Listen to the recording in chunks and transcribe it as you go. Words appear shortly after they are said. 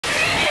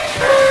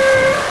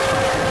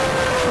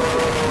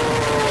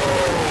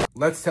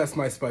Let's test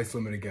my spice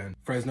limit again.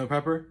 Fresno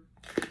pepper.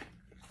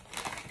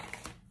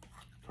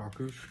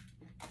 Tacos.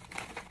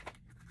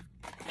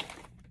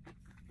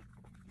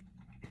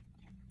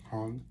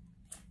 Holland.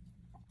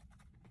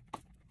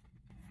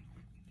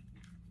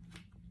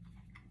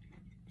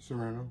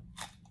 Serrano.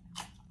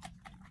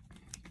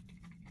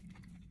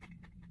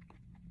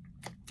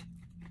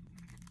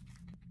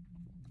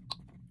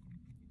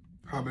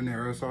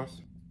 Habanero sauce.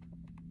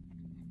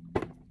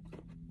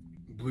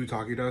 Blue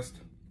Taki dust.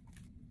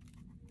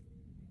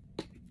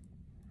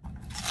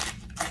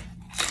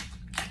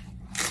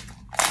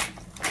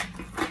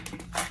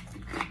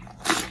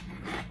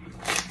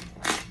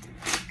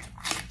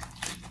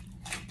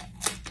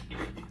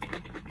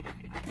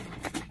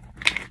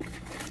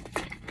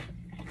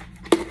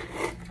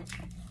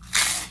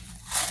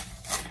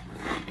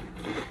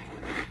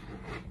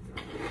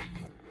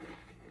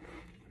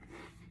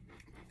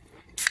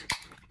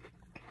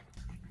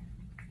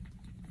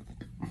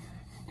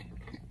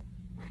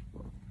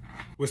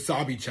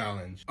 Wasabi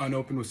challenge.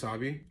 Unopened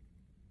wasabi.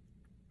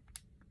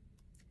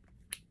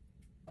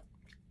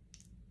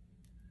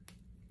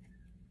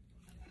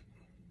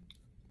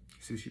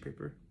 Sushi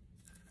paper.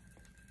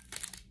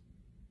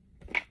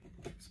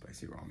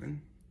 Spicy ramen.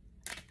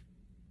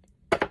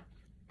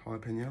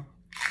 Jalapeno.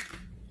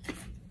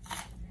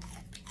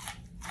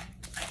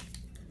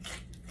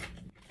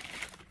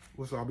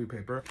 Wasabi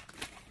paper.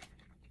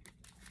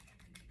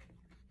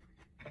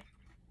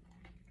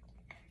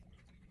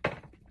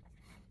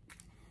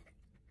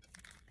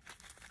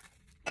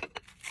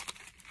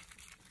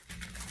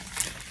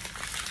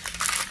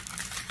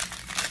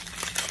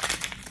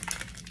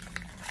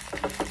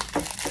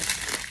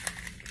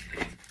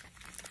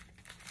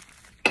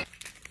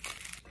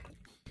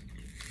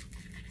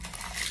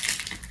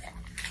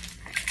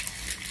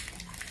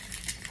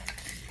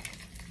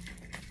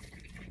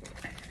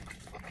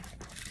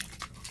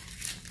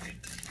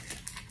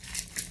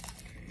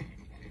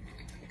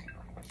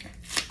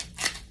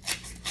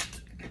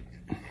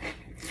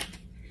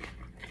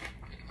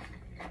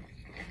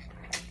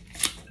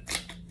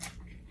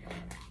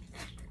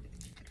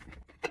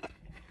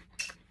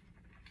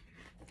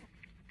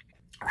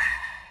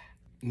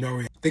 No,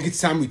 I think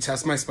it's time we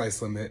test my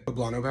spice limit.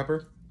 Poblano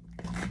pepper.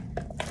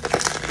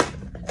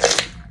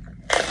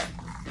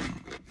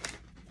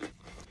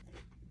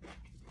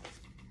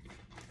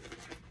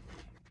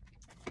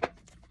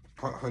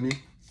 Hot honey.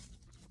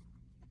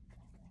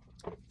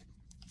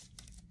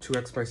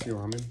 2x spicy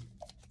ramen.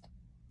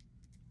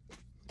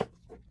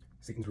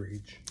 Satan's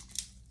Rage.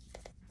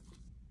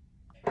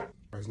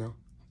 Fresno.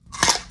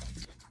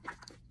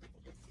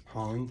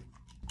 Holland.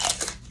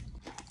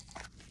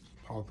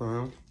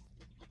 Jalapeno.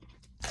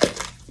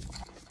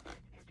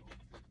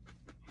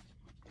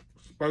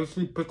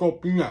 Spicy pickle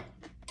peanut.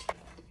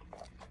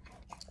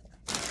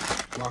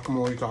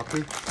 Guacamole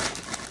taco.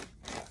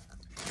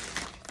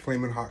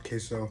 Flamin' hot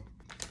queso.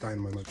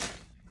 Dynamite.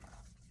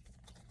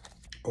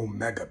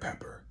 Omega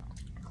pepper.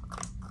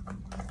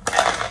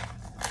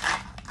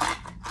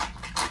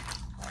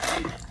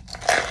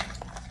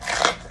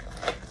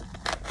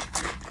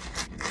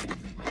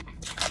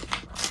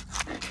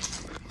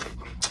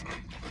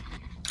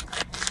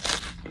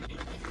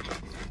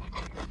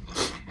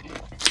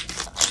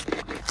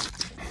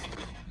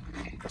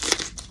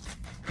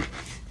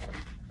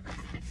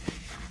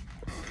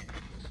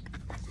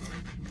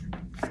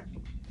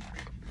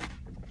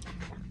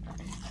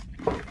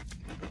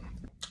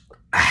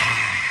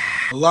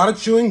 A lot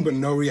of chewing, but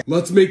no reaction.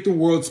 Let's make the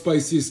world's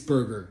spiciest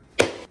burger.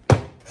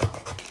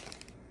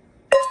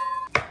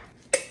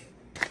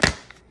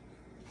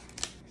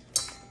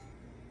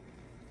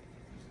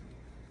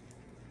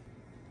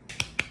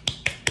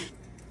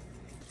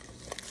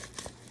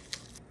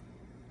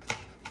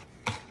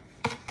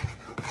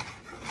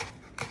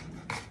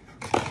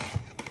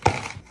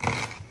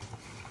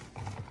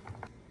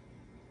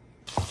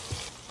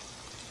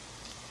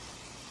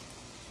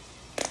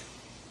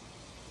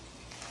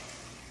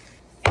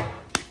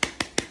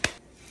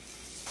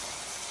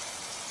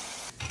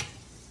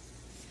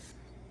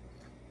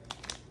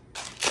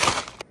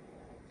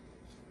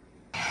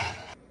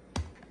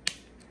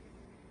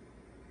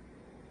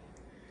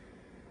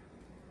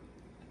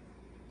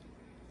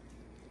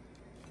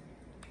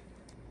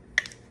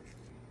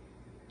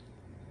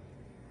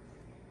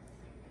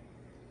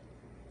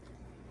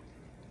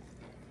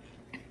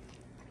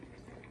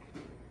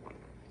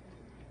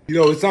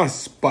 Yo, it's not a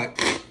spot.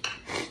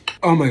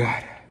 Oh my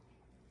god.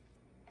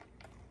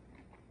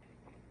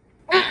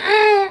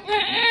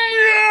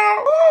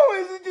 Oh,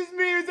 is it just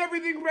me or is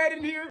everything red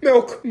in here?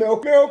 Milk. No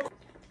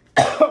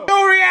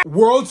react.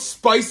 World's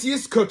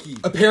spiciest cookie.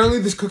 Apparently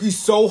this cookie's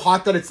so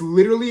hot that it's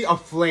literally a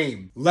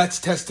flame. Let's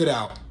test it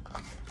out.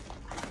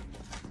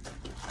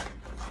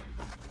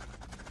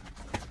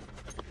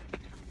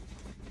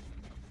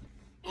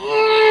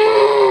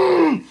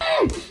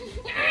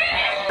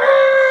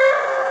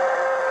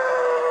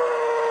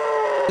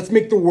 Let's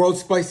make the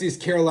world's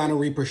spiciest Carolina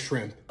Reaper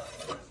shrimp.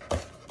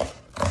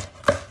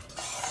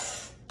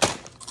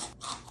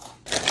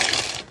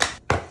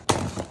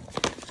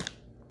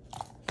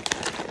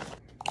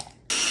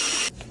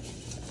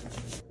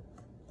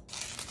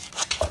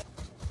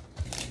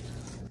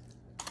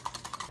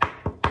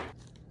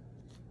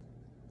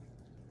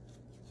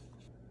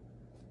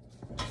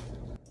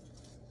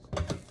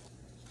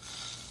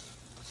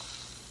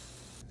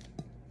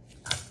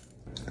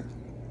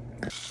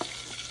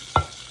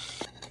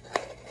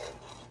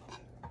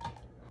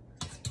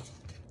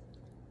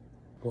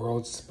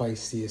 World's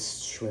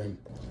spiciest shrimp.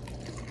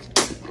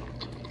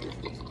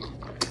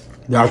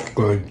 That's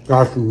good.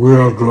 That's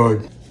real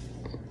good.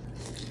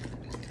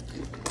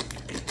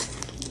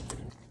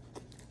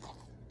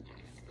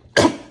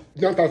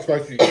 Not that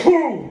spicy.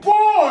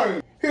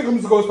 Boy! Here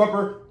comes the ghost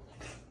pepper.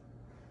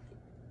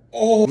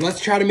 Oh,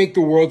 let's try to make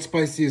the world's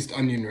spiciest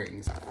onion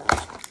rings.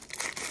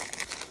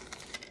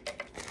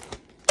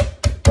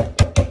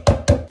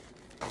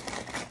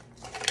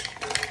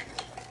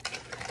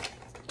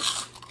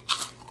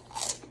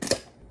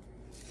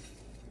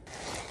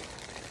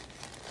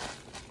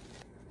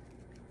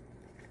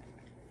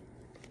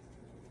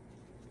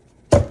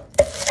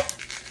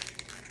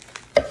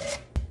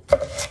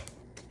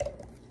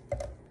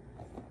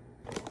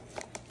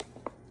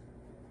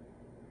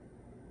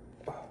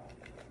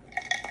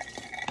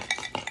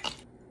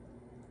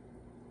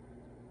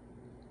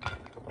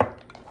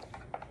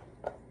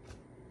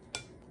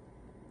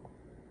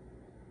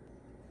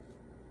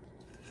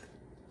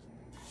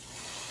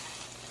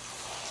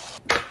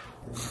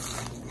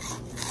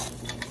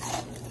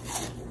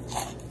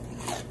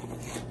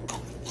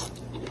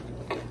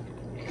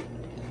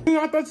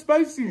 Not that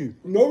spicy.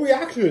 No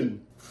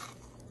reaction.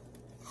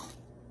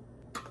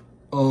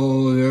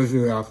 Oh, there's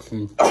your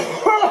reaction.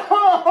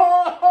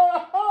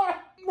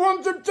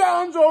 One chip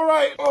challenge, all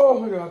right. Oh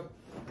my god.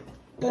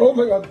 Oh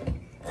my god.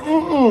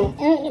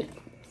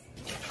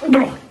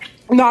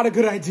 Not a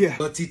good idea.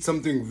 Let's eat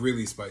something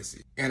really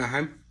spicy.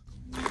 Anaheim.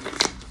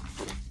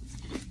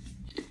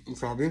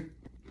 Froggy.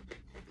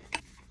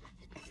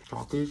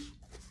 Takis.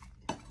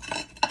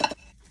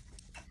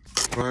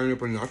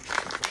 Pineapple nuts.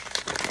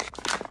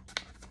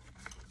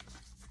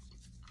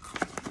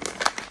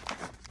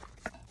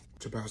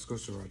 Tabasco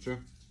sriracha.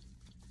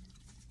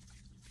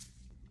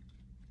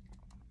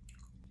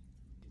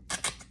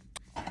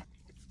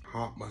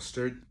 Hot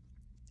mustard.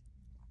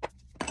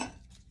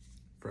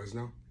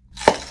 Fresno.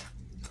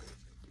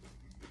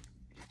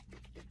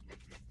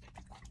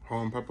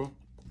 Holland pepper.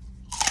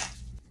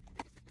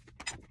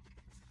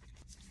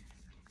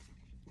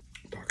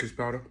 Takis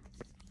powder.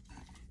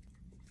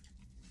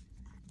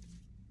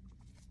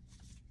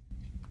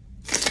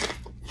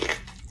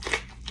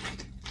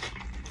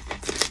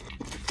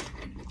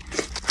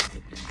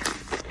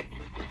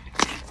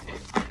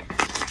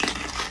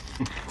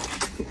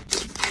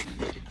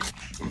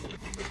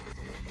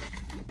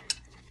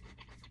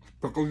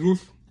 Pickle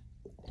juice.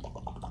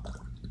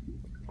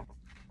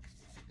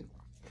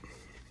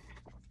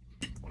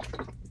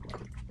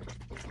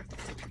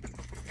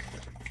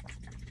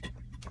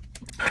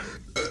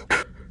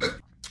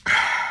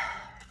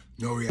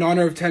 No reaction. In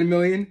honor of 10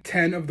 million,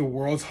 10 of the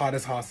world's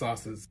hottest hot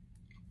sauces.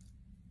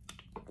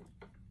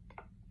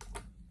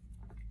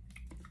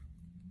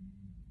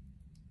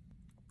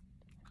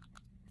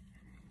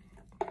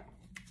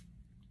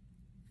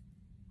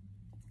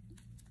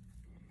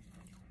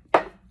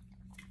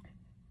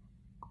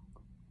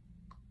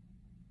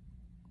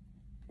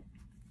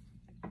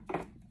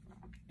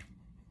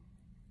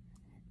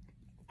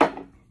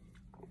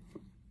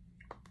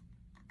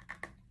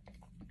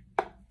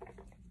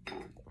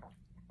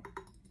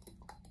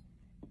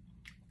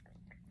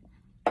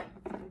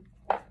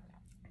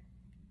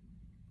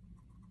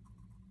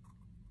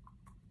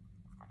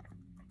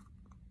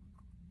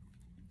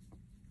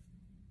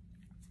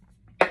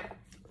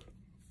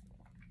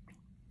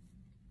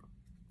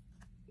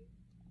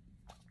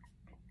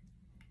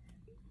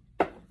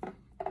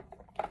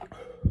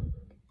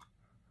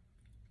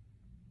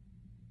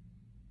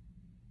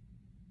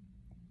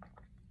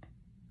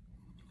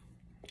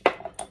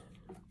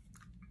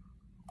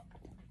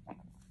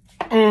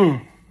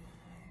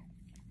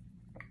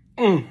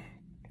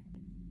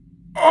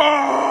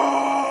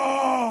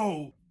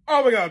 Oh!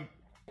 Oh my god.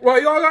 Well,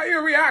 y'all got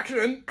your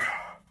reaction.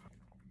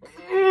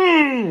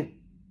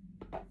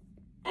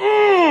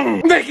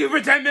 Thank you for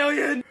 10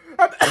 million.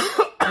 I'm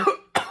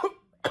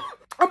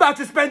about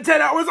to spend 10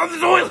 hours on the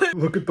toilet.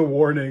 Look at the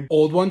warning.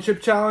 Old one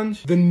chip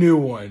challenge, the new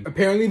one.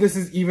 Apparently this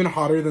is even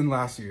hotter than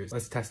last year's.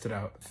 Let's test it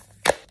out.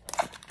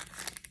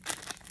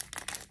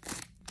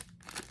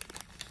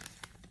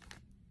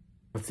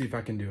 Let's see if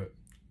I can do it.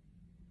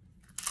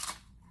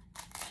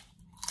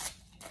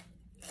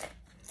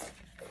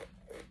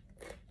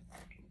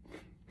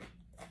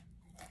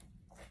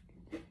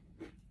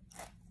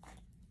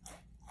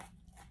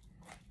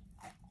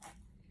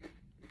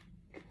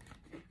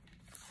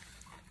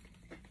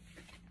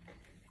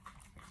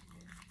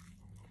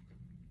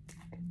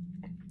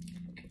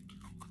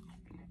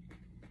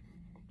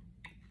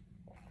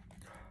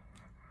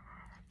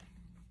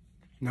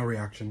 No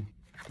reaction.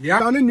 Yeah,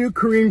 found a new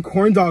Korean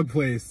corn dog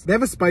place. They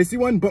have a spicy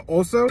one, but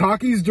also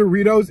Takis,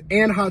 Doritos,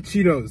 and hot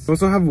Cheetos. They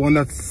also have one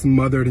that's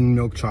smothered in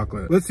milk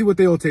chocolate. Let's see what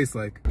they all taste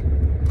like.